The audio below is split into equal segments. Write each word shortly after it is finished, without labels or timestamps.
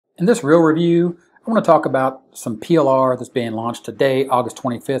In this real review, I want to talk about some PLR that's being launched today, August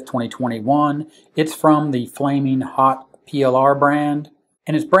 25th, 2021. It's from the Flaming Hot PLR brand,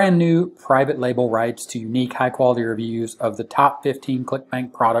 and it's brand new private label rights to unique high-quality reviews of the top 15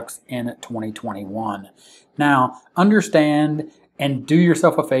 ClickBank products in 2021. Now, understand and do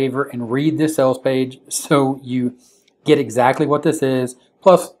yourself a favor and read this sales page so you get exactly what this is.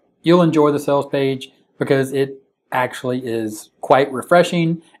 Plus, you'll enjoy the sales page because it actually is quite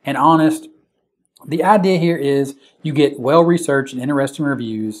refreshing and honest. The idea here is you get well-researched and interesting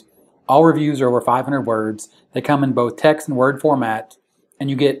reviews. All reviews are over 500 words. They come in both text and word format, and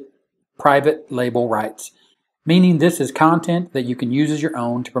you get private label rights, meaning this is content that you can use as your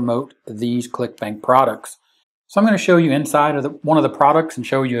own to promote these ClickBank products. So I'm going to show you inside of one of the products and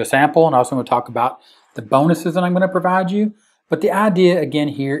show you a sample, and also going to talk about the bonuses that I'm going to provide you. But the idea again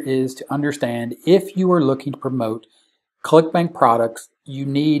here is to understand if you are looking to promote ClickBank products, you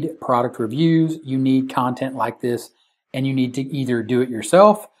need product reviews, you need content like this, and you need to either do it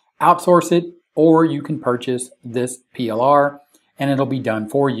yourself, outsource it, or you can purchase this PLR and it'll be done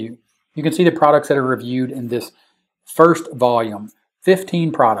for you. You can see the products that are reviewed in this first volume.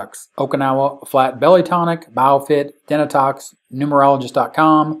 15 products: Okinawa Flat Belly Tonic, BioFit, Dentitox,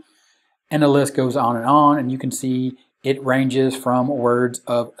 Numerologist.com, and the list goes on, and you can see it ranges from words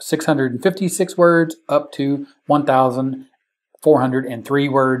of 656 words up to 1,403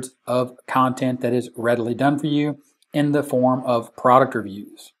 words of content that is readily done for you in the form of product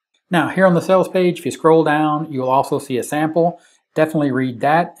reviews. Now, here on the sales page, if you scroll down, you'll also see a sample. Definitely read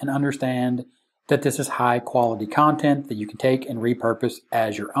that and understand that this is high quality content that you can take and repurpose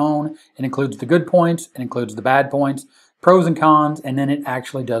as your own. It includes the good points, it includes the bad points, pros and cons, and then it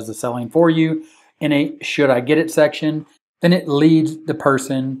actually does the selling for you in a should I get it section. Then it leads the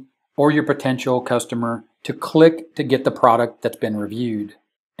person or your potential customer to click to get the product that's been reviewed.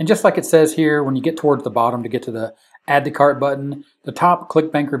 And just like it says here, when you get towards the bottom to get to the add to cart button, the top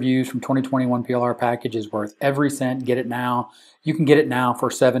ClickBank reviews from 2021 PLR package is worth every cent. Get it now. You can get it now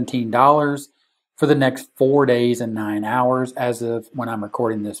for $17 for the next 4 days and 9 hours as of when I'm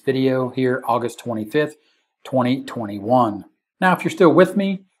recording this video here, August 25th, 2021. Now, if you're still with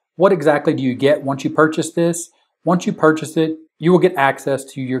me, what exactly do you get once you purchase this? Once you purchase it, you will get access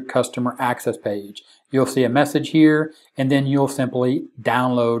to your customer access page. You'll see a message here, and then you'll simply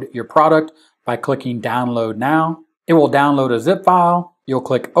download your product by clicking download now. It will download a zip file. You'll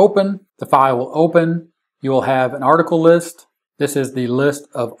click open. The file will open. You will have an article list. This is the list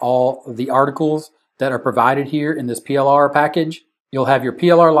of all the articles that are provided here in this PLR package. You'll have your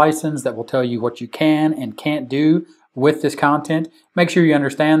PLR license that will tell you what you can and can't do with this content. Make sure you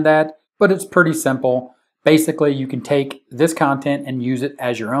understand that, but it's pretty simple. Basically, you can take this content and use it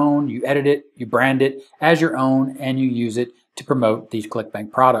as your own. You edit it, you brand it as your own, and you use it to promote these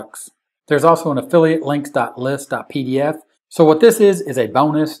ClickBank products. There's also an affiliate links.list.pdf. So what this is a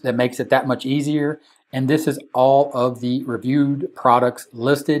bonus that makes it that much easier. And this is all of the reviewed products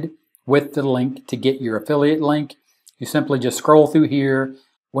listed with the link to get your affiliate link. You simply just scroll through here.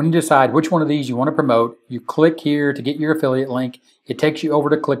 When you decide which one of these you want to promote, you click here to get your affiliate link. It takes you over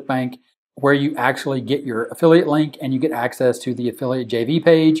to ClickBank where you actually get your affiliate link and you get access to the affiliate JV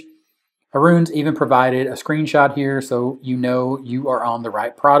page. Arun's even provided a screenshot here so you know you are on the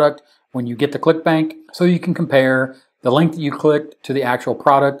right product when you get to ClickBank, so you can compare the link that you clicked to the actual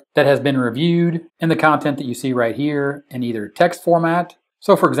product that has been reviewed and the content that you see right here in either text format.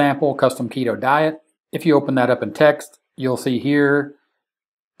 So for example, custom keto diet. If you open that up in text, you'll see here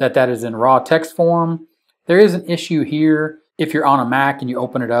that is in raw text form. There is an issue here. If you're on a Mac and you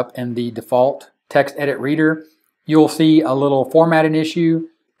open it up in the default text edit reader, you'll see a little formatting issue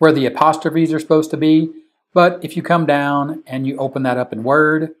where the apostrophes are supposed to be. But if you come down and you open that up in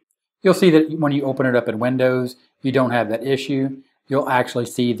Word, you'll see that when you open it up in Windows, you don't have that issue. You'll actually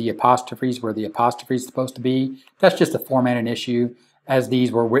see the apostrophes where the apostrophe is supposed to be. That's just a formatting issue, as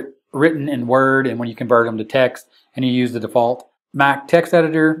these were written in Word, and when you convert them to text and you use the default Mac text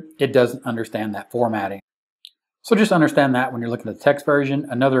editor, it doesn't understand that formatting. So just understand that when you're looking at the text version.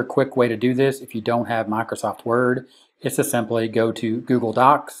 Another quick way to do this, if you don't have Microsoft Word, is to simply go to Google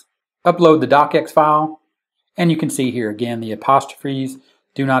Docs, upload the docx file, and you can see here again the apostrophes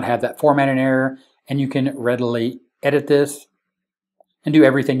do not have that formatting error, and you can readily edit this and do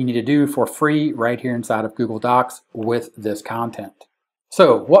everything you need to do for free right here inside of Google Docs with this content.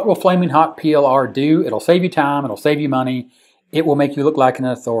 So what will Flaming Hot PLR do? It'll save you time, it'll save you money, it will make you look like an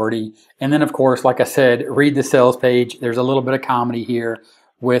authority. And then of course, like I said, read the sales page. There's a little bit of comedy here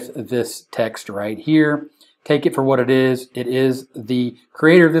with this text right here. Take it for what it is. It is the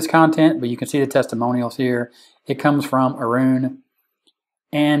creator of this content, but you can see the testimonials here. It comes from Arun.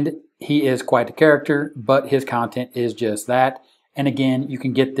 and he is quite a character, but his content is just that. And again, you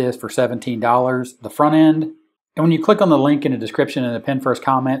can get this for $17, the front end. And when you click on the link in the description and the pin first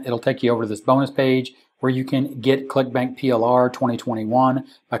comment, it'll take you over to this bonus page where you can get ClickBank PLR 2021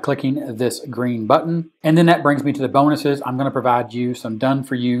 by clicking this green button. And then that brings me to the bonuses. I'm going to provide you some done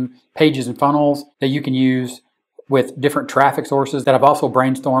for you pages and funnels that you can use with different traffic sources that I've also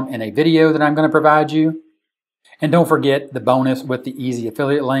brainstormed in a video that I'm going to provide you. And don't forget the bonus with the easy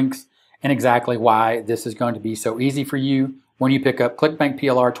affiliate links and exactly why this is going to be so easy for you when you pick up ClickBank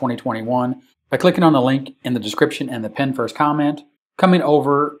PLR 2021 by clicking on the link in the description and the pin first comment, coming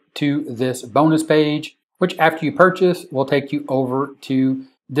over to this bonus page, which after you purchase will take you over to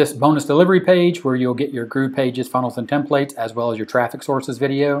this bonus delivery page where you'll get your group pages, funnels, and templates, as well as your traffic sources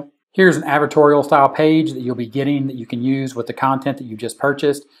video. Here's an advertorial style page that you'll be getting that you can use with the content that you just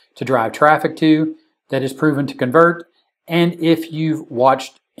purchased to drive traffic to that is proven to convert. And if you've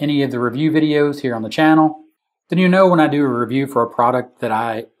watched any of the review videos here on the channel, then you know when I do a review for a product that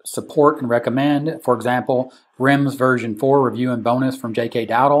I support and recommend, for example, RIMS version 4 review and bonus from J.K.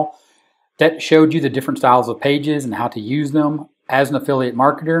 Dowdle, that showed you the different styles of pages and how to use them as an affiliate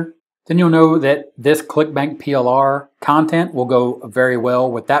marketer, then you'll know that this ClickBank PLR content will go very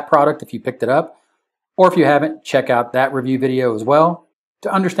well with that product if you picked it up. Or if you haven't, check out that review video as well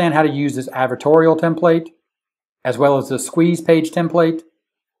to understand how to use this advertorial template, as well as the squeeze page template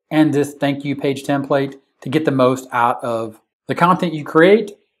and this thank you page template to get the most out of the content you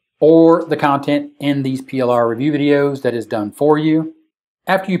create or the content in these PLR review videos that is done for you.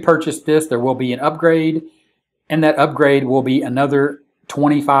 After you purchase this, there will be an upgrade, and that upgrade will be another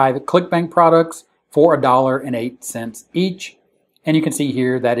 25 ClickBank products for $1.08 each. And you can see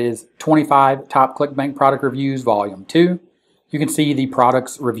here that is 25 top ClickBank product reviews, volume 2. You can see the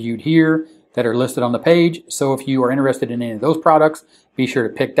products reviewed here that are listed on the page. So if you are interested in any of those products, be sure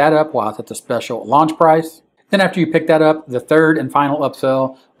to pick that up while it's at the special launch price. Then after you pick that up, the third and final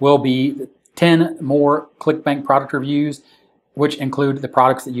upsell will be 10 more ClickBank product reviews, which include the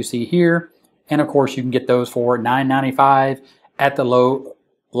products that you see here. And of course, you can get those for $9.95 at the low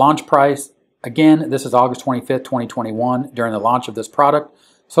launch price. Again, this is August 25th, 2021 during the launch of this product.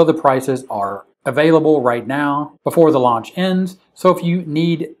 So the prices are available right now before the launch ends. So if you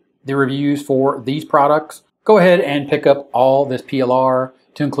need the reviews for these products, go ahead and pick up all this PLR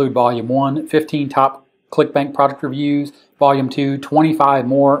to include Volume 1, 15 top ClickBank product reviews, Volume 2, 25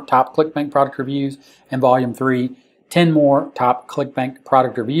 more top ClickBank product reviews, and Volume 3, 10 more top ClickBank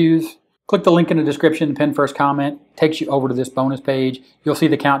product reviews. Click the link in the description, pin first comment, takes you over to this bonus page. You'll see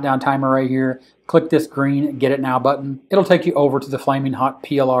the countdown timer right here. Click this green Get It Now button. It'll take you over to the flaming hot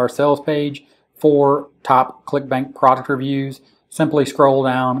PLR sales page for top ClickBank product reviews. Simply scroll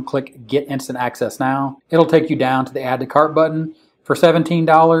down, click Get Instant Access Now. It'll take you down to the Add to Cart button. For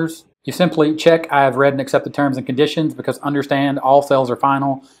 $17, you simply check I have read and accept the terms and conditions, because understand all sales are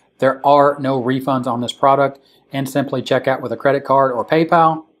final. There are no refunds on this product, and simply check out with a credit card or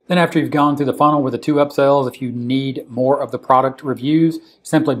PayPal. Then after you've gone through the funnel with the 2 upsells, if you need more of the product reviews,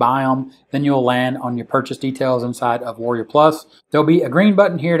 simply buy them. Then you'll land on your purchase details inside of WarriorPlus. There'll be a green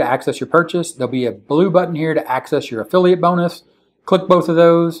button here to access your purchase. There'll be a blue button here to access your affiliate bonus. Click both of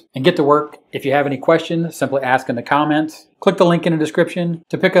those and get to work. If you have any questions, simply ask in the comments. Click the link in the description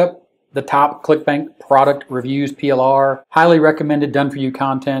to pick up the top ClickBank product reviews PLR. Highly recommended, done for you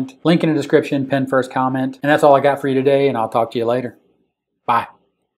content. Link in the description, pin first comment. And that's all I got for you today, and I'll talk to you later. Bye.